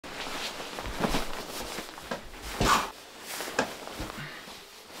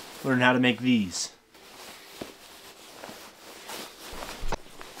learn how to make these.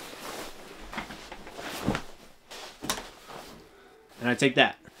 And I take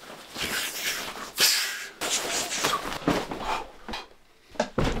that.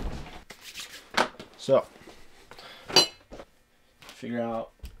 So, figure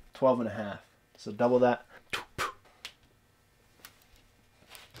out 12.5. So double that. Where's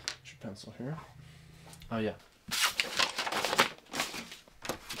your pencil here? Oh yeah.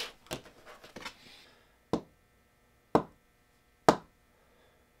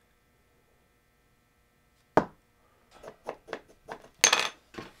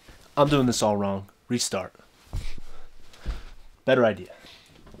 I'm doing this all wrong. Restart. Better idea.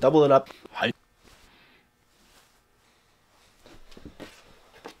 Double it up. Hi.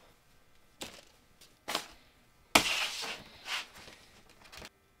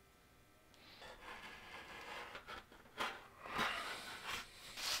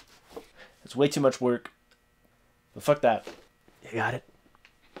 It's way too much work. But fuck that. You got it.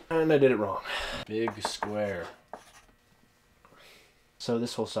 And I did it wrong. Big square. So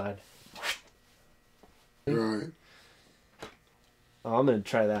this whole side. Right. Oh, I'm going to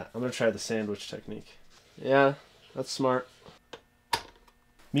try that. I'm going to try the sandwich technique. Yeah, that's smart.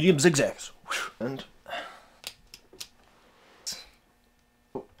 Medium zigzags. And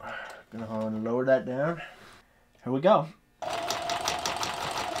gonna lower that down. Here we go.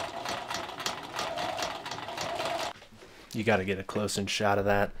 You got to get a close-in shot of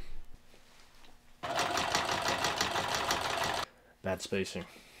that. Bad spacing.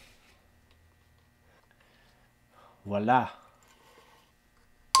 Voila.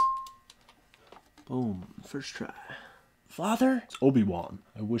 Boom. First try. Father? It's Obi-Wan.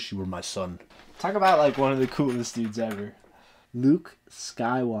 I wish you were my son. Talk about like one of the coolest dudes ever. Luke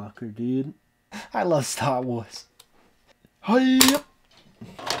Skywalker, dude. I love Star Wars. Hi-yep.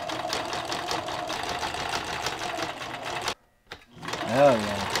 Hell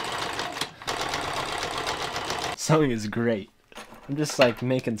yeah. Sewing is great. I'm just like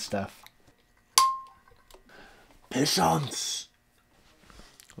making stuff. Patience.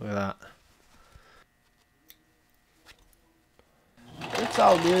 Look at that. It's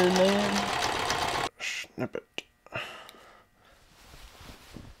all good, man. Snip it.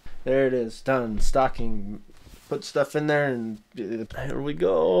 There it is. Done. Stocking. Put stuff in there and here we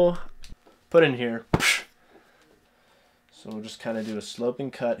go. Put in here. So we'll just kind of do a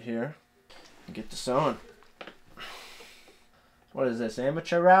sloping cut here. And get to sewing. What is this?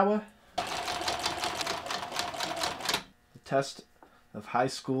 Amateur hour? The test of high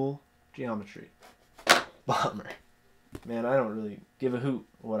school geometry. Bummer. Man, I don't really give a hoot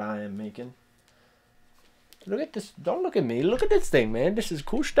what I am making. Look at this. Don't look at me. Look at this thing, man. This is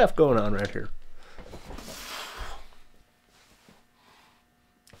cool stuff going on right here.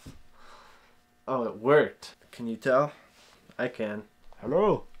 Oh, it worked. Can you tell? I can.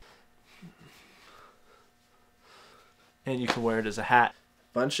 Hello. And you can wear it as a hat.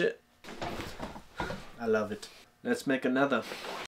 Bunch it. I love it. Let's make another.